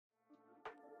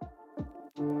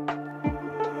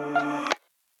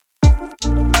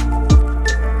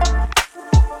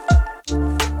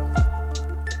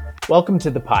Welcome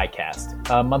to the PieCast,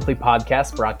 a monthly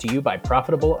podcast brought to you by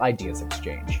Profitable Ideas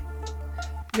Exchange.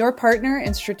 Your partner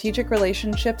in strategic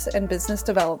relationships and business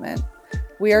development.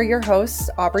 We are your hosts,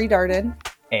 Aubrey Darden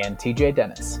and TJ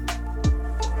Dennis.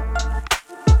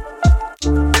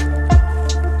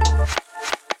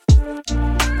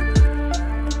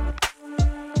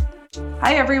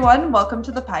 Hi, everyone. Welcome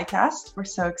to the PieCast. We're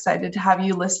so excited to have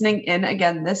you listening in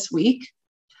again this week.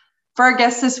 For our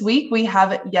guest this week, we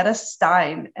have Yetta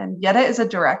Stein, and Yetta is a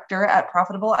director at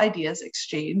Profitable Ideas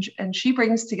Exchange, and she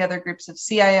brings together groups of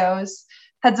CIOs,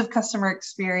 heads of customer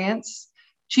experience,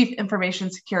 chief information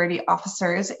security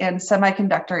officers, and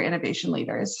semiconductor innovation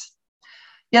leaders.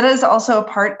 Yetta is also a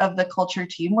part of the culture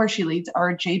team where she leads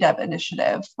our JDEB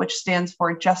initiative, which stands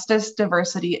for Justice,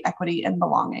 Diversity, Equity, and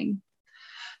Belonging.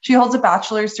 She holds a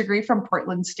bachelor's degree from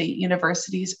Portland State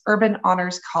University's Urban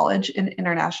Honors College in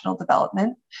International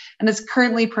Development and is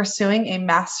currently pursuing a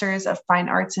Master's of Fine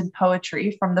Arts in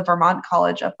Poetry from the Vermont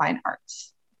College of Fine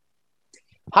Arts.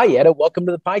 Hi, Yetta. Welcome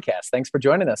to the PieCast. Thanks for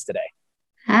joining us today.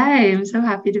 Hi, I'm so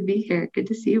happy to be here. Good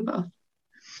to see you both.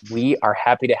 We are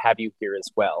happy to have you here as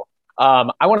well.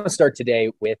 I want to start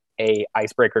today with a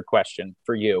icebreaker question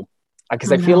for you,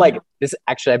 because I feel like this,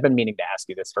 actually, I've been meaning to ask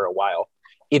you this for a while.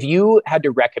 If you had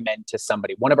to recommend to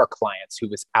somebody, one of our clients who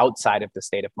was outside of the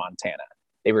state of Montana,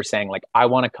 they were saying like, I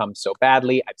want to come so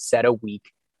badly. I've set a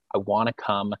week. I want to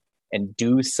come and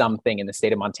do something in the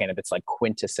state of Montana that's like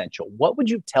quintessential. What would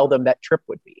you tell them that trip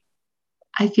would be?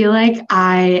 I feel like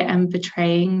I am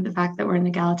betraying the fact that we're in the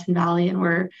Gallatin Valley and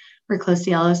we're close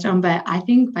to Yellowstone, but I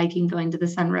think biking going to the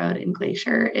Sun Road in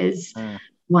Glacier is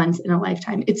once in a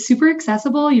lifetime. It's super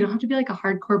accessible. You don't have to be like a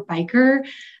hardcore biker,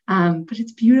 but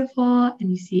it's beautiful and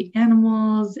you see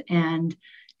animals and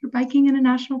you're biking in a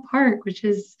national park, which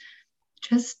is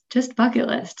just bucket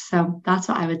list. So that's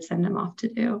what I would send them off to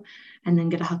do. And then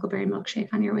get a huckleberry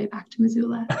milkshake on your way back to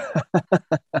Missoula.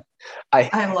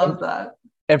 I love that.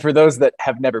 And for those that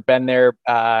have never been there,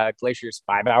 Glacier's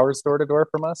 5 hours door to door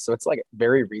from us. So it's like a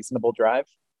very reasonable drive.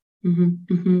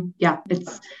 Yeah,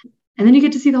 and then you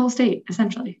get to see the whole state,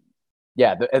 essentially.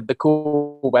 Yeah, the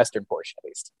cool western portion, at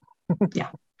least. Yeah,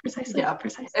 precisely.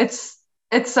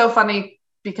 It's so funny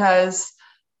because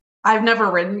I've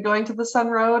never ridden going to the Sun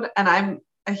Road, and I'm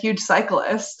a huge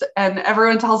cyclist, and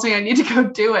everyone tells me I need to go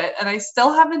do it, and I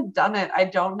still haven't done it. I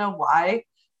don't know why. I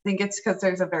think it's because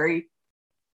there's a very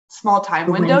small time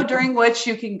window during which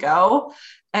you can go,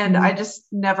 and I just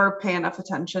never pay enough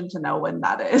attention to know when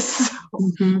that is.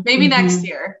 So maybe next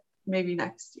year.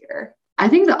 I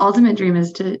think the ultimate dream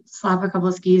is to slap a couple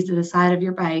of skis to the side of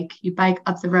your bike, you bike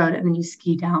up the road, and then you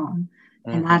ski down.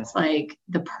 And that's like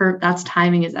that's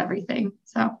timing is everything.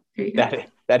 So there you go.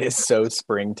 That is so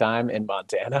springtime in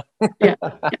Montana. Yeah.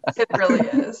 It really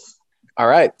is. All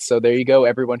right. So there you go.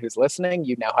 Everyone who's listening,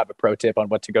 you now have a pro tip on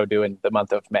what to go do in the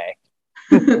month of May.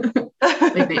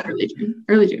 Like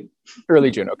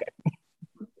early June. Okay.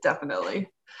 Definitely.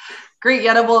 Great,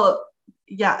 Yetta. Well,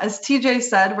 yeah, as TJ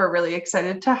said, we're really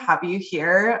excited to have you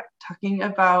here talking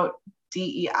about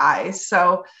DEI.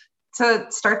 So to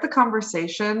start the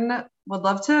conversation, would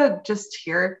love to just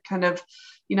hear kind of,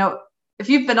 if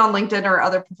you've been on LinkedIn or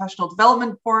other professional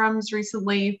development forums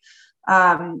recently,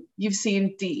 you've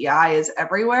seen DEI is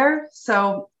everywhere.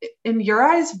 So in your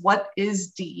eyes, what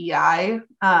is DEI?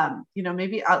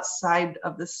 Maybe outside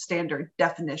of the standard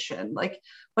definition, like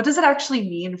what does it actually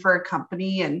mean for a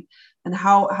company and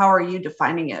how are you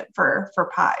defining it for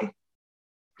Pie?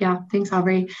 Yeah, thanks,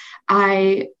 Aubrey.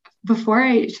 Before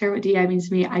I share what DEI means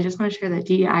to me, I just want to share that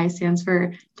DEI stands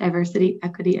for Diversity,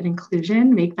 Equity, and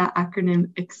Inclusion. Make that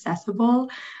acronym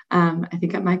accessible. I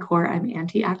think at my core, I'm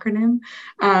anti-acronym.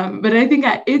 But I think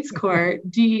at its core,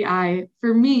 DEI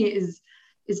for me is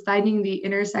finding the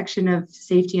intersection of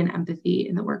safety and empathy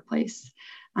in the workplace.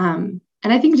 And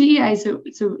I think DEI, so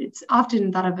it's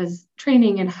often thought of as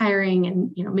training and hiring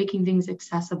and making things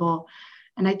accessible.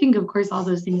 And I think, of course, all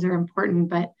those things are important.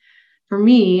 But for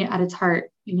me, at its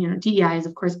heart, DEI is,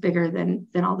 of course, bigger than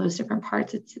all those different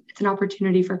parts. It's an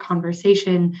opportunity for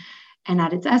conversation. And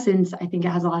at its essence, I think it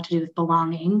has a lot to do with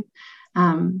belonging.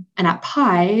 And at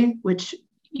Pie, which,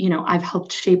 I've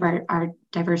helped shape our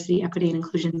diversity, equity, and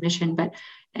inclusion mission, but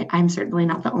I'm certainly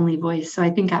not the only voice. So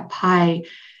I think at Pie,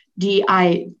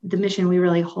 DEI, the mission we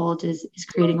really hold is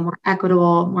creating a more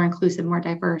equitable, more inclusive, more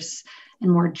diverse,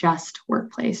 and more just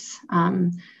workplace.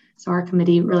 So our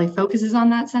committee really focuses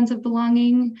on that sense of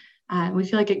belonging. We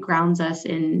feel like it grounds us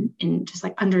in just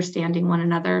like understanding one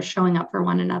another, showing up for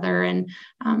one another, and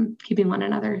keeping one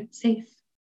another safe.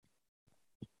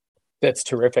 That's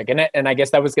terrific. And I guess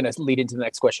that was going to lead into the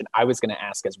next question I was going to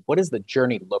ask is, what does the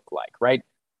journey look like, right?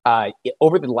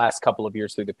 Over the last couple of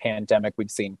years through the pandemic,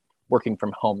 we've seen working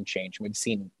from home change. We've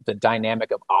seen the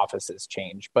dynamic of offices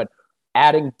change, but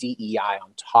adding DEI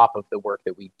on top of the work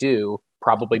that we do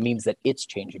probably means that it's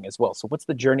changing as well. So what's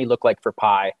the journey look like for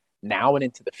Pi now and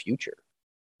into the future?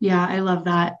 Yeah, I love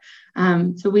that.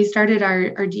 So we started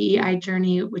our DEI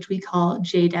journey, which we call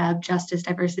JDEB, Justice,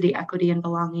 Diversity, Equity, and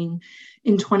Belonging,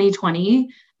 in 2020.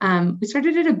 We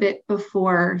started it a bit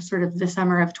before sort of the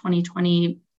summer of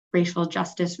 2020 racial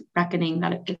justice reckoning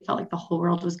that it felt like the whole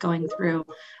world was going through.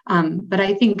 But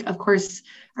I think, of course,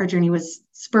 our journey was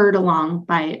spurred along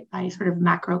by sort of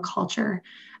macro culture.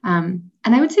 And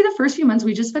I would say the first few months,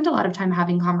 we just spent a lot of time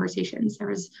having conversations. There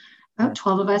was about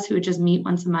 12 of us who would just meet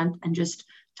once a month and just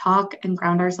talk and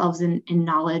ground ourselves in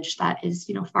knowledge that is,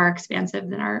 far expansive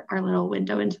than our little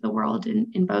window into the world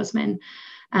in Bozeman.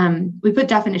 We put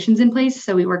definitions in place.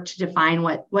 So we worked to define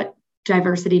what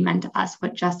diversity meant to us,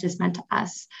 what justice meant to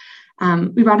us.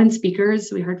 We brought in speakers.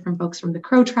 So we heard from folks from the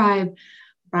Crow tribe,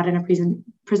 brought in a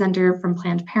presenter from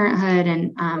Planned Parenthood,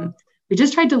 and we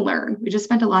just tried to learn. We just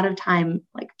spent a lot of time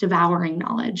like devouring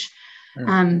knowledge.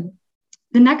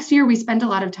 The next year, we spent a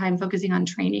lot of time focusing on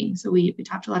training. So we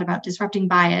talked a lot about disrupting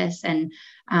bias and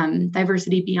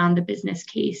diversity beyond the business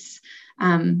case.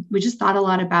 We just thought a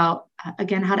lot about,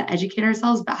 again, how to educate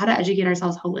ourselves, but how to educate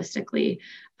ourselves holistically.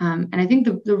 And I think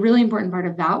the really important part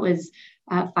of that was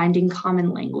finding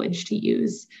common language to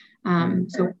use.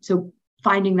 So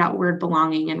finding that word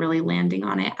belonging and really landing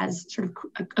on it as sort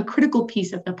of a critical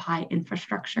piece of the Pi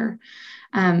infrastructure.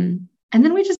 And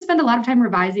then we just spend a lot of time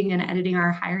revising and editing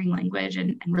our hiring language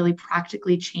and really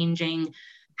practically changing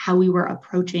how we were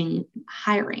approaching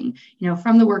hiring,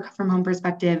 from the work from home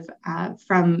perspective,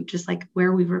 from just like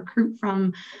where we recruit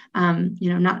from,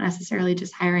 not necessarily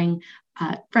just hiring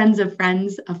friends of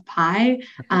Pi,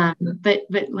 but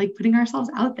like putting ourselves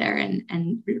out there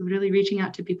and really reaching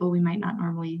out to people we might not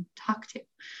normally talk to.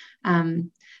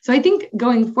 So I think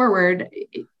going forward,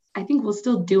 I think we'll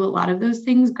still do a lot of those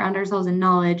things, ground ourselves in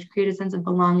knowledge, create a sense of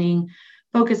belonging,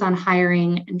 focus on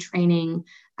hiring and training.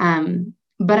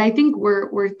 But I think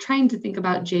we're trying to think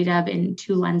about JDEB in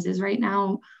two lenses right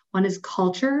now. One is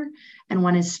culture and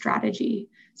one is strategy.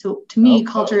 So to me,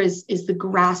 culture is the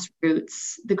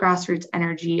grassroots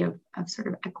energy of sort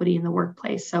of equity in the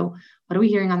workplace. So what are we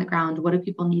hearing on the ground? What do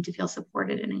people need to feel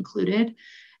supported and included?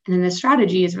 And then the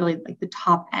strategy is really like the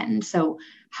top end. So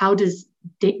how does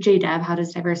JDEB, how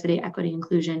does diversity, equity,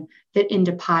 inclusion fit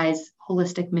into Pi's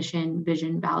holistic mission,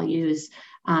 vision, values?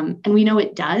 And we know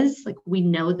it does. Like we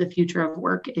know the future of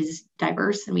work is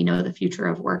diverse and we know the future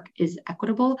of work is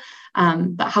equitable.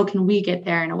 But how can we get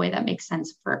there in a way that makes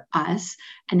sense for us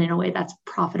and in a way that's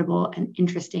profitable and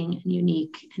interesting and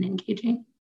unique and engaging?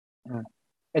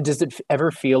 And does it ever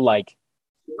feel like,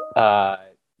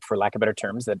 for lack of better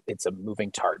terms, that it's a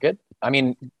moving target? I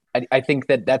mean, I think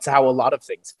that's how a lot of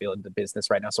things feel in the business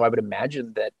right now. So I would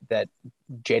imagine that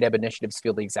JDEB initiatives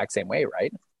feel the exact same way,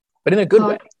 right? But in a good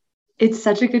way. It's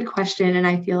such a good question. And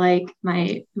I feel like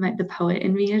the poet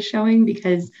in me is showing,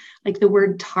 because like the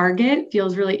word target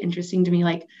feels really interesting to me.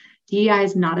 Like DEI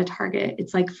is not a target.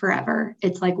 It's like forever.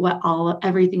 It's like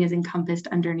everything is encompassed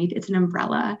underneath. It's an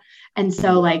umbrella. And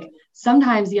so like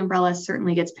sometimes the umbrella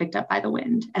certainly gets picked up by the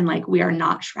wind and like we are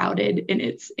not shrouded in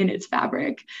its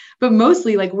fabric, but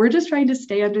mostly like we're just trying to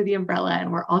stay under the umbrella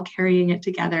and we're all carrying it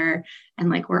together. And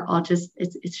like, we're all just,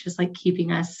 it's just like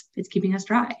keeping us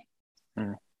dry.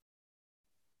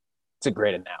 It's a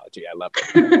great analogy. I love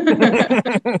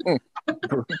it.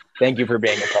 Thank you for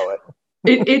being a poet.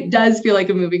 It does feel like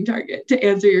a moving target, to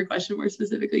answer your question more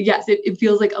specifically. Yes, it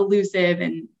feels like elusive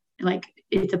and like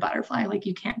it's a butterfly, like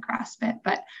you can't grasp it,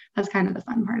 but that's kind of the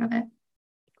fun part of it.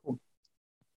 Cool.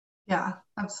 Yeah,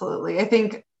 absolutely. I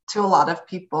think to a lot of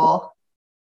people,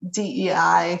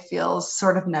 DEI feels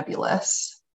sort of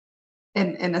nebulous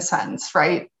in a sense,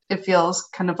 right? It feels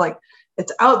kind of like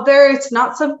it's out there. It's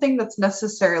not something that's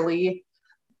necessarily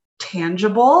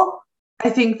tangible.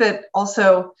 I think that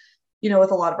also,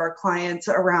 with a lot of our clients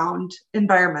around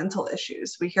environmental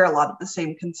issues, we hear a lot of the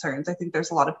same concerns. I think there's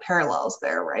a lot of parallels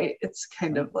there, right? It's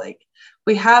kind of like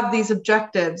we have these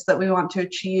objectives that we want to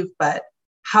achieve, but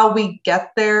how we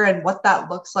get there and what that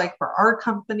looks like for our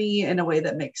company in a way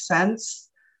that makes sense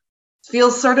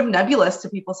feels sort of nebulous to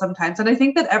people sometimes. And I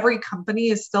think that every company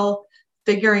is still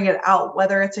figuring it out,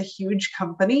 whether it's a huge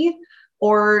company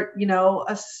or,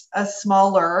 a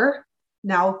smaller,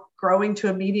 now growing to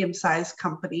a medium-sized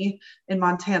company in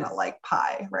Montana like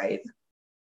Pi, right?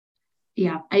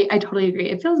 Yeah, I totally agree.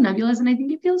 It feels nebulous and I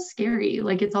think it feels scary.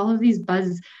 Like it's all of these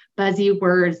buzzy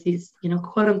words, these,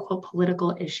 quote unquote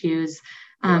political issues.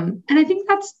 And I think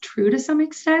that's true to some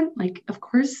extent. Like, of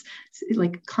course,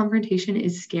 like confrontation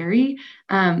is scary.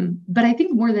 But I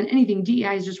think more than anything,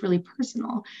 DEI is just really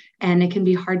personal, and it can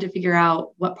be hard to figure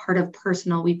out what part of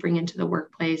personal we bring into the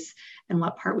workplace and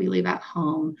what part we leave at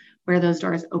home, where those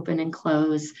doors open and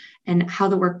close, and how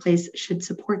the workplace should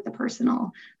support the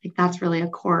personal. Like, that's really a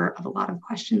core of a lot of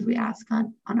questions we ask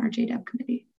on our JDEB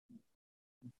committee.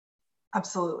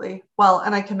 Absolutely. Well,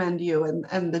 and I commend you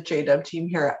and the JDEB team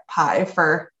here at PI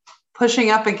for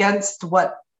pushing up against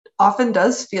what often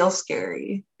does feel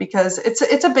scary, because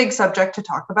it's a big subject to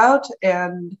talk about.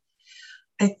 And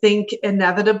I think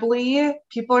inevitably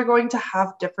people are going to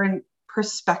have different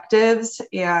perspectives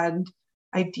and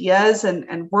ideas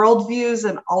and worldviews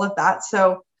and all of that.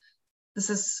 So this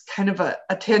is kind of a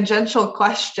tangential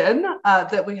question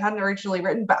that we hadn't originally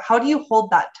written, but how do you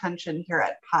hold that tension here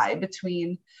at PI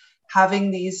between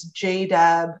having these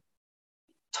JDEB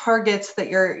targets that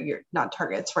you're not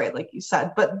targets, right? Like you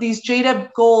said, but these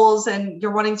JDEB goals, and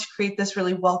you're wanting to create this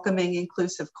really welcoming,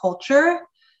 inclusive culture.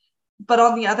 But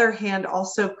on the other hand,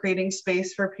 also creating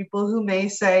space for people who may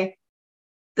say,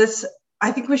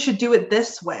 I think we should do it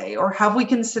this way, or have we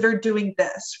considered doing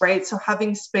this, right? So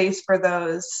having space for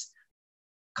those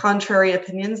contrary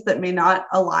opinions that may not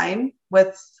align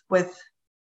with the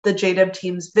JDEB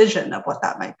team's vision of what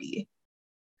that might be.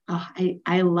 Oh,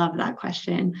 I love that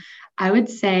question. I would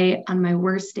say on my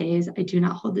worst days, I do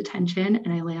not hold the tension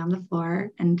and I lay on the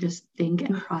floor and just think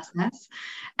and process.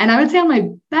 And I would say on my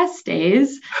best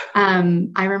days,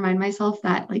 I remind myself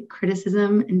that like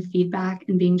criticism and feedback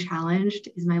and being challenged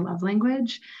is my love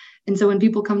language. And so when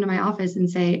people come to my office and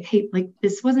say, hey, like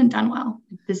this wasn't done well,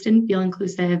 this didn't feel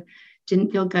inclusive,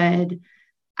 didn't feel good,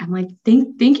 I'm like,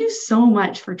 thank you so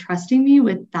much for trusting me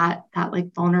with that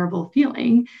like vulnerable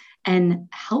feeling, and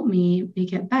help me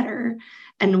make it better.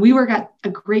 And we work at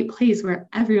a great place where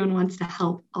everyone wants to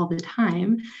help all the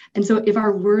time. And so if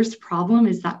our worst problem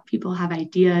is that people have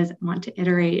ideas and want to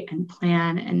iterate and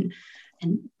plan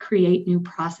and create new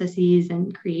processes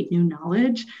and create new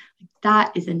knowledge,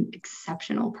 that is an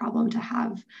exceptional problem to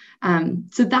have.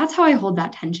 So that's how I hold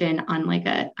that tension on like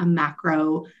a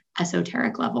macro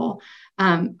esoteric level.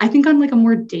 I think on like a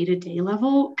more day-to-day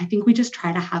level, I think we just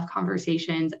try to have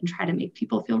conversations and try to make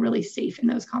people feel really safe in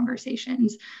those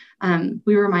conversations.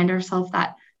 We remind ourselves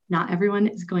that not everyone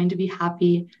is going to be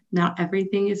happy. Not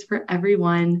everything is for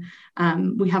everyone.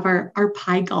 We have our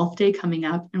Pi Golf Day coming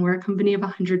up, and we're a company of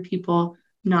 100 people.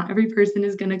 Not every person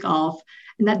is going to golf.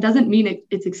 And that doesn't mean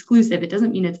it's exclusive. It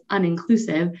doesn't mean it's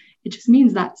uninclusive. It just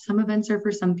means that some events are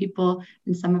for some people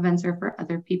and some events are for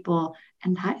other people.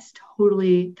 And that is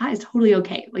totally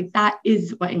okay. Like that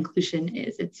is what inclusion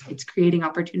is. It's creating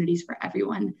opportunities for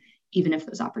everyone, even if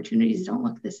those opportunities don't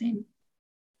look the same.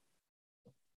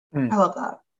 I love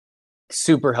that.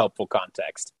 Super helpful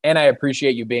context. And I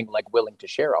appreciate you being like willing to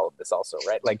share all of this also,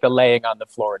 right? Like the laying on the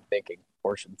floor and thinking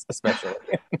portions, especially.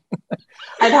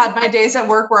 I've had my days at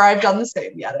work where I've done the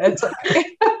same. Yeah, it's okay.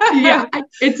 Yeah,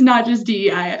 it's not just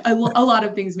DEI. A lot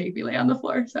of things make me lay on the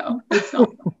floor. So it's not.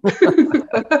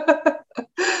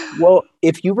 Well,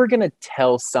 if you were going to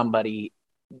tell somebody,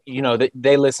 that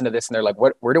they listen to this and they're like,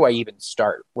 where do I even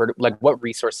start? What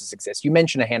resources exist? You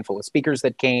mentioned a handful of speakers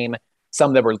that came,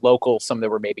 some that were local, some that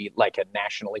were maybe like a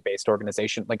nationally based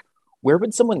organization. Like, where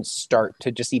would someone start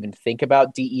to just even think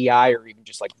about DEI, or even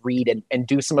just like read and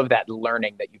do some of that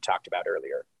learning that you talked about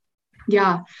earlier?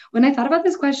 Yeah. When I thought about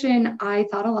this question, I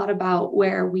thought a lot about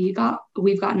where we've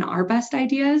gotten our best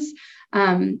ideas.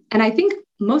 And I think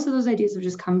most of those ideas have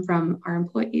just come from our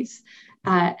employees.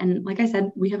 And like I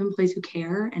said, we have employees who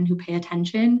care and who pay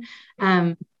attention.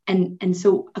 And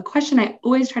so a question I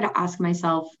always try to ask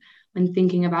myself when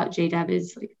thinking about JDEB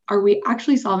is like, are we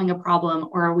actually solving a problem,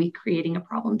 or are we creating a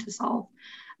problem to solve?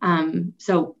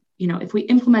 So, if we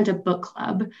implement a book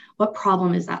club, what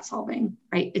problem is that solving,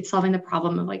 right? It's solving the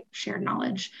problem of like shared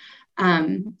knowledge.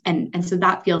 And so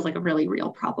that feels like a really real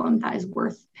problem that is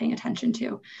worth paying attention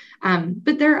to.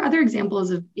 But there are other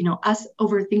examples of, us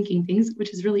overthinking things,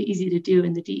 which is really easy to do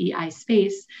in the DEI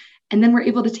space. And then we're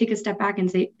able to take a step back and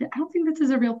say, I don't think this is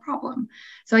a real problem.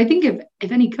 So I think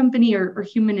if any company or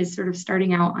human is sort of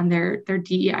starting out on their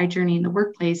DEI journey in the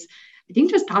workplace, I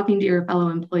think just talking to your fellow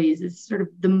employees is sort of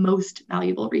the most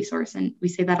valuable resource. And we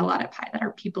say that a lot at PI, that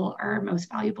our people are our most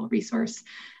valuable resource.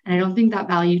 And I don't think that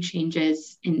value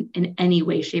changes in any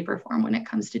way, shape, or form when it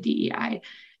comes to DEI.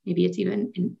 Maybe it's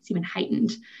even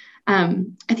heightened. I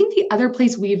think the other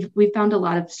place we've found a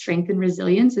lot of strength and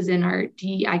resilience is in our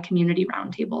DEI community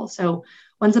roundtable. So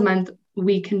once a month,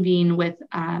 we convene with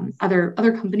other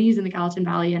companies in the Gallatin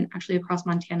Valley and actually across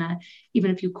Montana,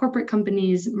 even a few corporate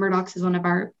companies. Murdoch's is one of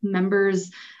our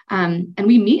members. And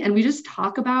we meet and we just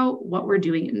talk about what we're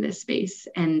doing in this space.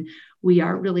 And we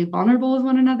are really vulnerable with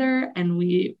one another. And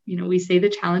we say the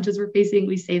challenges we're facing,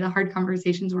 we say the hard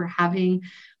conversations we're having,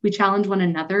 we challenge one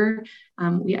another,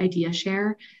 we idea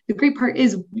share. The great part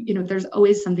is, there's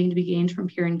always something to be gained from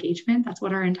peer engagement. That's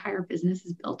what our entire business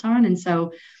is built on. And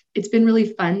so it's been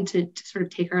really fun to sort of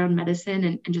take our own medicine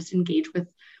and just engage with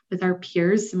our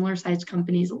peers, similar sized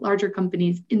companies, larger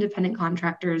companies, independent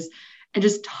contractors, and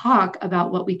just talk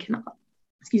about what we can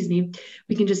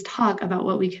just talk about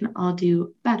what we can all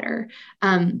do better.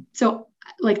 So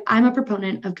I'm a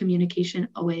proponent of communication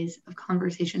always, of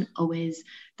conversation always.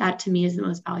 That to me is the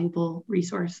most valuable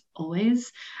resource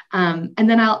always. And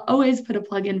then I'll always put a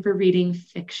plug in for reading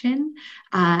fiction.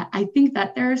 I think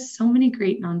that there are so many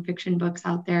great nonfiction books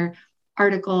out there,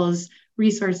 articles,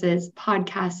 resources,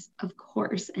 podcasts, of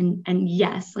course. And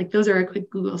yes, those are a quick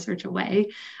Google search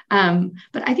away.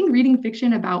 But I think reading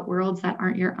fiction about worlds that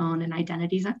aren't your own and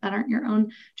identities that aren't your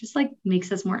own just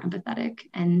makes us more empathetic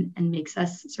and makes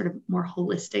us sort of more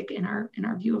holistic in our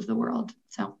view of the world.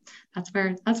 So that's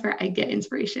where I get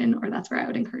inspiration, or that's where I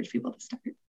would encourage people to start.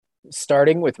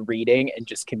 Starting with reading and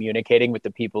just communicating with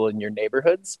the people in your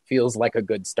neighborhoods feels like a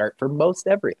good start for most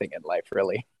everything in life,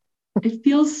 really. It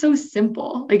feels so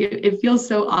simple. It feels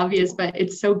so obvious, but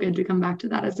it's so good to come back to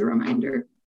that as a reminder.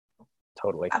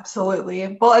 Totally.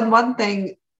 Absolutely. Well, and one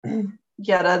thing,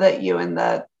 Yetta, that you and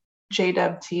the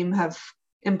JDEB team have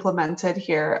implemented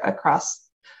here across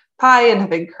PI and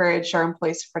have encouraged our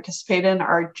employees to participate in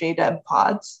are JDEB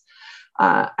pods.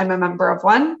 I'm a member of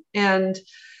one, and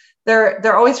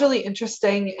they're always really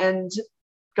interesting. And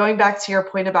going back to your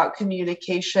point about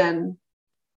communication,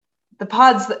 the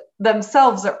pods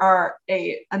themselves are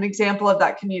an example of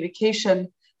that communication.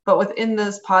 But within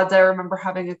those pods, I remember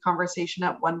having a conversation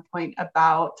at one point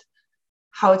about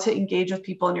how to engage with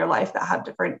people in your life that have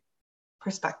different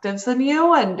perspectives than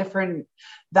you and different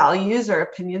values or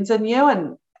opinions than you.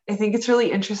 And I think it's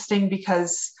really interesting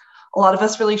because a lot of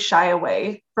us really shy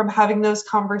away from having those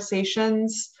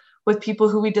conversations with people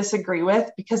who we disagree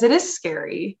with because it is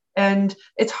scary and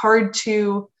it's hard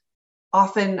to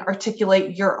often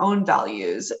articulate your own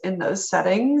values in those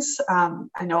settings.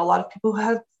 I know a lot of people who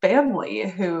have family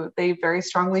who they very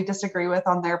strongly disagree with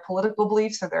on their political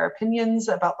beliefs or their opinions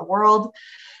about the world.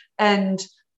 And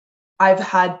I've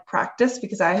had practice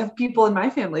because I have people in my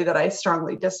family that I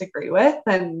strongly disagree with.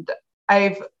 And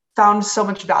I've found so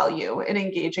much value in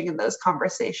engaging in those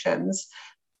conversations.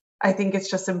 I think it's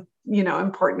just,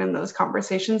 important in those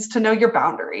conversations to know your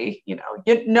boundary. You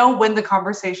know when the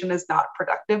conversation is not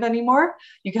productive anymore.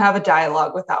 You can have a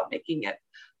dialogue without making it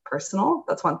personal.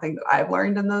 That's one thing that I've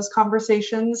learned in those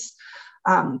conversations.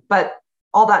 But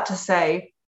all that to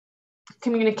say,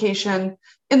 communication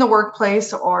in the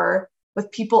workplace or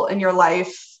with people in your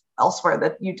life elsewhere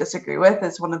that you disagree with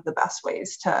is one of the best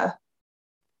ways to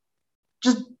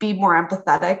just be more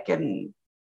empathetic. And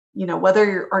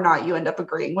whether or not you end up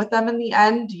agreeing with them in the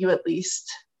end, you at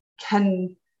least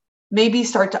can maybe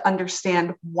start to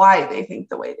understand why they think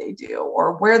the way they do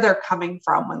or where they're coming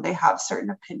from when they have certain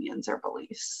opinions or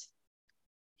beliefs.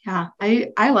 Yeah,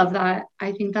 I love that.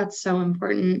 I think that's so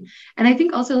important. And I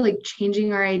think also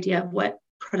changing our idea of what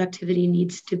productivity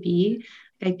needs to be.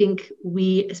 I think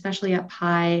we, especially at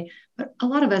PI, but a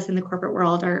lot of us in the corporate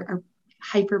world are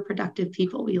hyper productive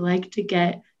people. We like to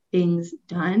get things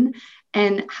done.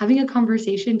 And having a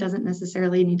conversation doesn't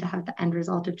necessarily need to have the end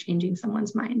result of changing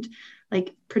someone's mind.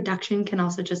 Production can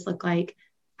also just look like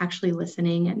actually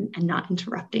listening and not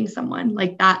interrupting someone.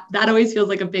 That always feels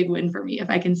like a big win for me. If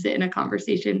I can sit in a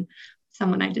conversation with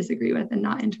someone I disagree with and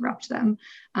not interrupt them,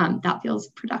 that feels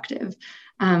productive.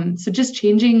 So just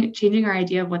changing our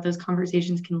idea of what those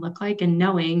conversations can look like and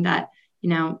knowing that,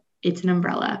 it's an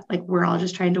umbrella. We're all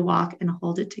just trying to walk and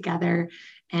hold it together.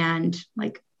 And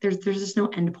there's just no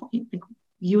end point.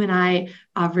 You and I,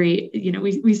 Aubrey,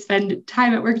 we spend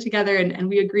time at work together and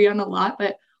we agree on a lot,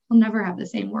 but we'll never have the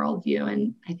same worldview.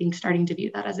 And I think starting to view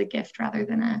that as a gift rather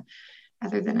than a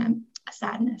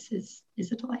sadness is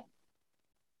a delight.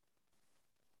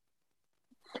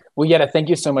 Well, Yetta, thank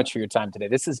you so much for your time today.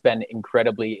 This has been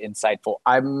incredibly insightful.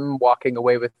 I'm walking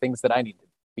away with things that I need to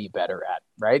be better at,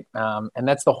 right? And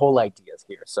that's the whole idea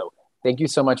here. So thank you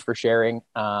so much for sharing.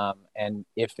 And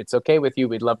if it's okay with you,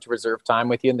 we'd love to reserve time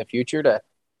with you in the future to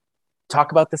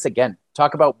talk about this again.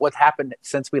 Talk about what happened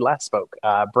since we last spoke.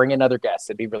 Bring in other guests.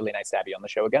 It'd be really nice to have you on the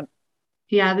show again.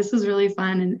 Yeah, this was really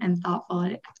fun and thoughtful.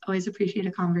 I always appreciate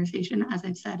a conversation, as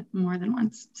I've said more than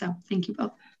once. So thank you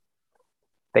both.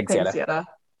 Thanks, Thanks, Yetta. Yetta.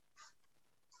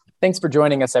 Thanks for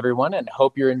joining us, everyone, and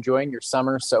hope you're enjoying your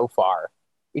summer so far.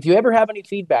 If you ever have any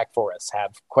feedback for us,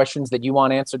 have questions that you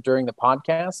want answered during the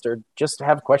podcast, or just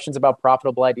have questions about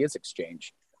Profitable Ideas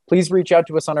Exchange, please reach out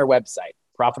to us on our website,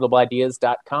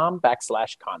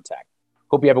 profitableideas.com/contact.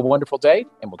 Hope you have a wonderful day,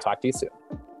 and we'll talk to you soon.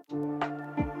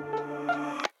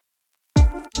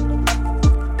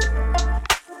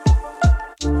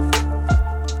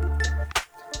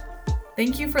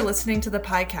 Thank you for listening to the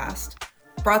podcast,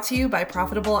 brought to you by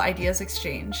Profitable Ideas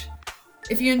Exchange.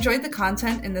 If you enjoyed the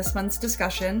content in this month's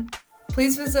discussion,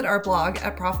 please visit our blog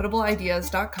at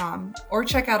profitableideas.com or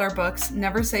check out our books,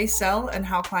 Never Say Sell and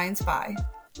How Clients Buy.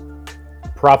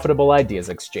 Profitable Ideas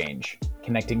Exchange,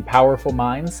 connecting powerful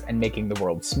minds and making the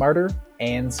world smarter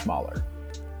and smaller.